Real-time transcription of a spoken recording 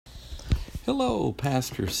Hello,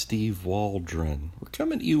 Pastor Steve Waldron. We're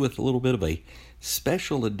coming to you with a little bit of a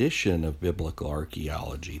special edition of Biblical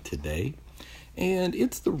Archaeology today. And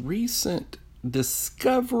it's the recent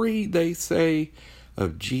discovery, they say,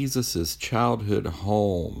 of Jesus' childhood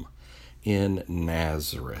home in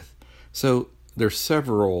Nazareth. So there's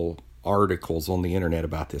several articles on the internet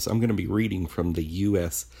about this. I'm going to be reading from the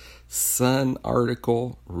U.S. Sun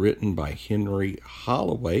article written by Henry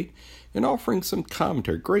Holloway and offering some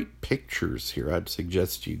commentary. Great pictures here. I'd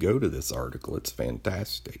suggest you go to this article. It's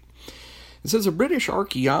fantastic. It says a British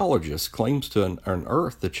archaeologist claims to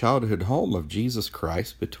unearth the childhood home of Jesus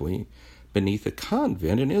Christ beneath a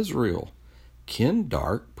convent in Israel. Ken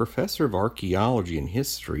Dark, professor of archaeology and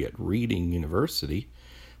history at Reading University,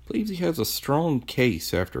 believes he has a strong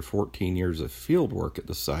case after 14 years of field work at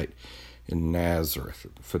the site in Nazareth.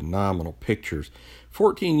 Phenomenal pictures.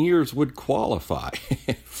 14 years would qualify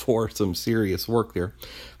for some serious work there.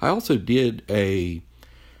 I also did a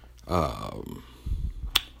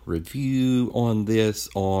review on this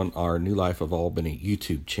on our New Life of Albany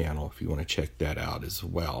YouTube channel, if you want to check that out as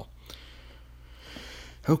well.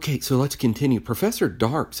 Okay, so let's continue. Professor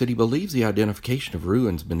Dark said he believes the identification of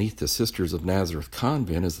ruins beneath the Sisters of Nazareth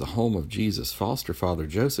convent as the home of Jesus' foster father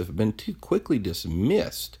Joseph have been too quickly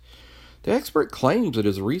dismissed. The expert claims that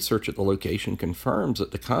his research at the location confirms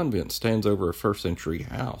that the convent stands over a first-century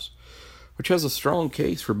house, which has a strong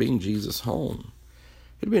case for being Jesus' home.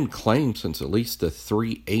 It had been claimed since at least the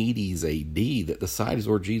 380s AD that the site is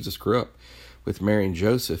where Jesus grew up with Mary and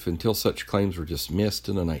Joseph until such claims were dismissed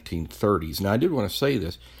in the 1930s. Now, I did want to say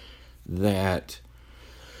this, that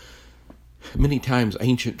many times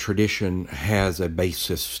ancient tradition has a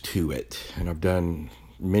basis to it, and I've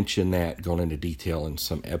mentioned that, gone into detail in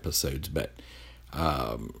some episodes, but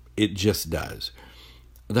it just does.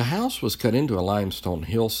 The house was cut into a limestone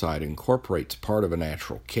hillside and incorporates part of a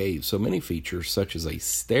natural cave, so many features such as a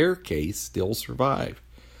staircase still survive.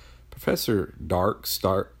 Professor Dark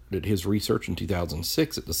started his research in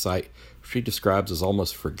 2006 at the site, which he describes as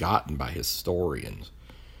almost forgotten by historians.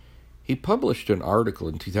 He published an article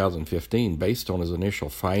in 2015 based on his initial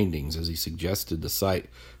findings, as he suggested the site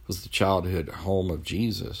was the childhood home of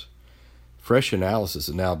Jesus. Fresh analysis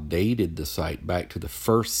has now dated the site back to the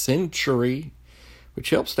 1st century, which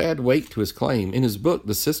helps to add weight to his claim. In his book,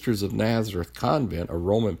 The Sisters of Nazareth Convent, a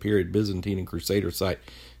Roman period Byzantine and Crusader site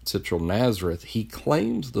in central Nazareth, he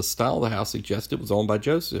claims the style of the house suggested was owned by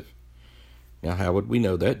Joseph. Now, how would we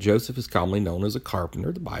know that? Joseph is commonly known as a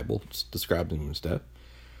carpenter. The Bible describes him and stuff.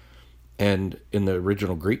 And in the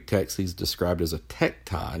original Greek text, he's described as a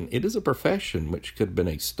tekton. It is a profession which could have been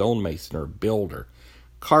a stonemason or builder.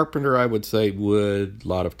 Carpenter, I would say, wood, a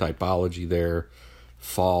lot of typology there.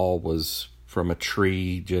 Fall was from a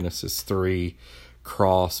tree, Genesis 3,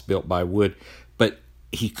 cross built by wood. But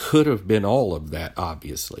he could have been all of that,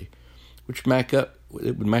 obviously, which it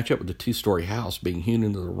would match up with the 2-story house being hewn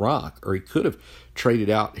into the rock, or he could have traded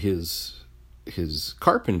out his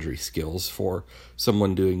carpentry skills for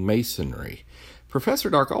someone doing masonry. Professor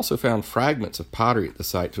Dark also found fragments of pottery at the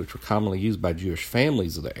site which were commonly used by Jewish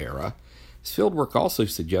families of the era. His fieldwork also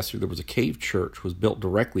suggested there was a cave church was built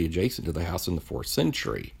directly adjacent to the house in the 4th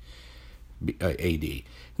century AD. And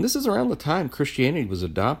this is around the time Christianity was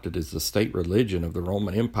adopted as the state religion of the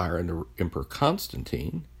Roman Empire under Emperor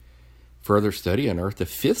Constantine. Further study unearthed a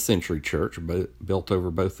 5th century church built over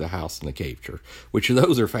both the house and the cave church, which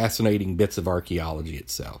those are fascinating bits of archaeology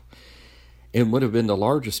itself. It would have been the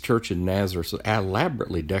largest church in Nazareth, an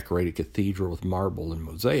elaborately decorated cathedral with marble and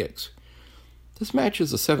mosaics. This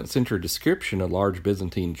matches a 7th century description of a large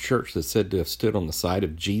Byzantine church that's said to have stood on the site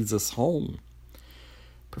of Jesus' home.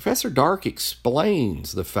 Professor Dark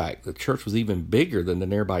explains the fact that the church was even bigger than the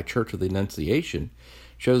nearby Church of the Annunciation,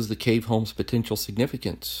 shows the cave home's potential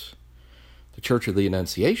significance. The Church of the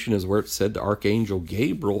Annunciation is where it's said the Archangel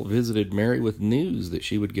Gabriel visited Mary with news that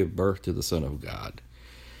she would give birth to the Son of God.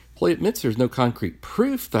 While he admits there's no concrete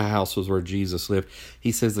proof the house was where Jesus lived,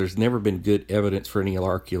 he says there's never been good evidence for any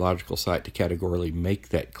archaeological site to categorically make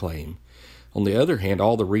that claim. On the other hand,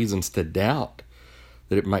 all the reasons to doubt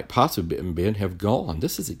that it might possibly have been have gone.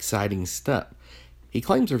 This is exciting stuff. He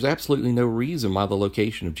claims there's absolutely no reason why the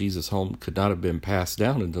location of Jesus' home could not have been passed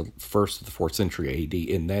down into the 1st to the 4th century AD,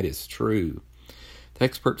 and that is true. The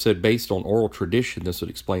expert said based on oral tradition, this would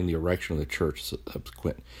explain the erection of the church's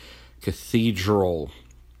subsequent cathedral.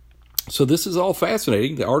 So this is all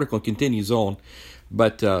fascinating. The article continues on,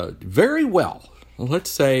 but very well. Let's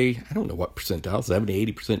say, I don't know what percentile,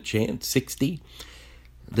 70, 80% chance, 60,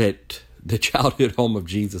 that the childhood home of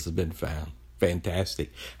Jesus has been found.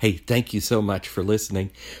 Fantastic. Hey, thank you so much for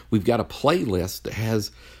listening. We've got a playlist that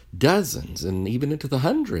has dozens and even into the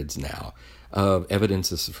hundreds now of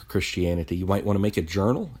evidences for Christianity. You might want to make a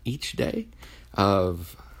journal each day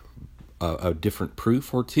of a different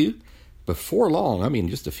proof or two. Before long, I mean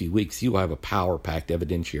just a few weeks, you will have a power-packed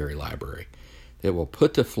evidentiary library that will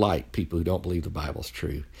put to flight people who don't believe the Bible's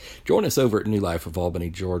true. Join us over at New Life of Albany,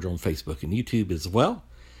 Georgia on Facebook and YouTube as well.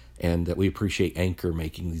 And we appreciate Anchor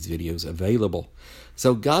making these videos available.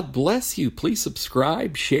 So God bless you. Please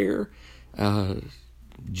subscribe, share,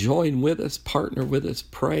 join with us, partner with us,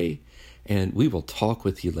 pray, and we will talk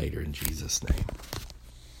with you later in Jesus' name.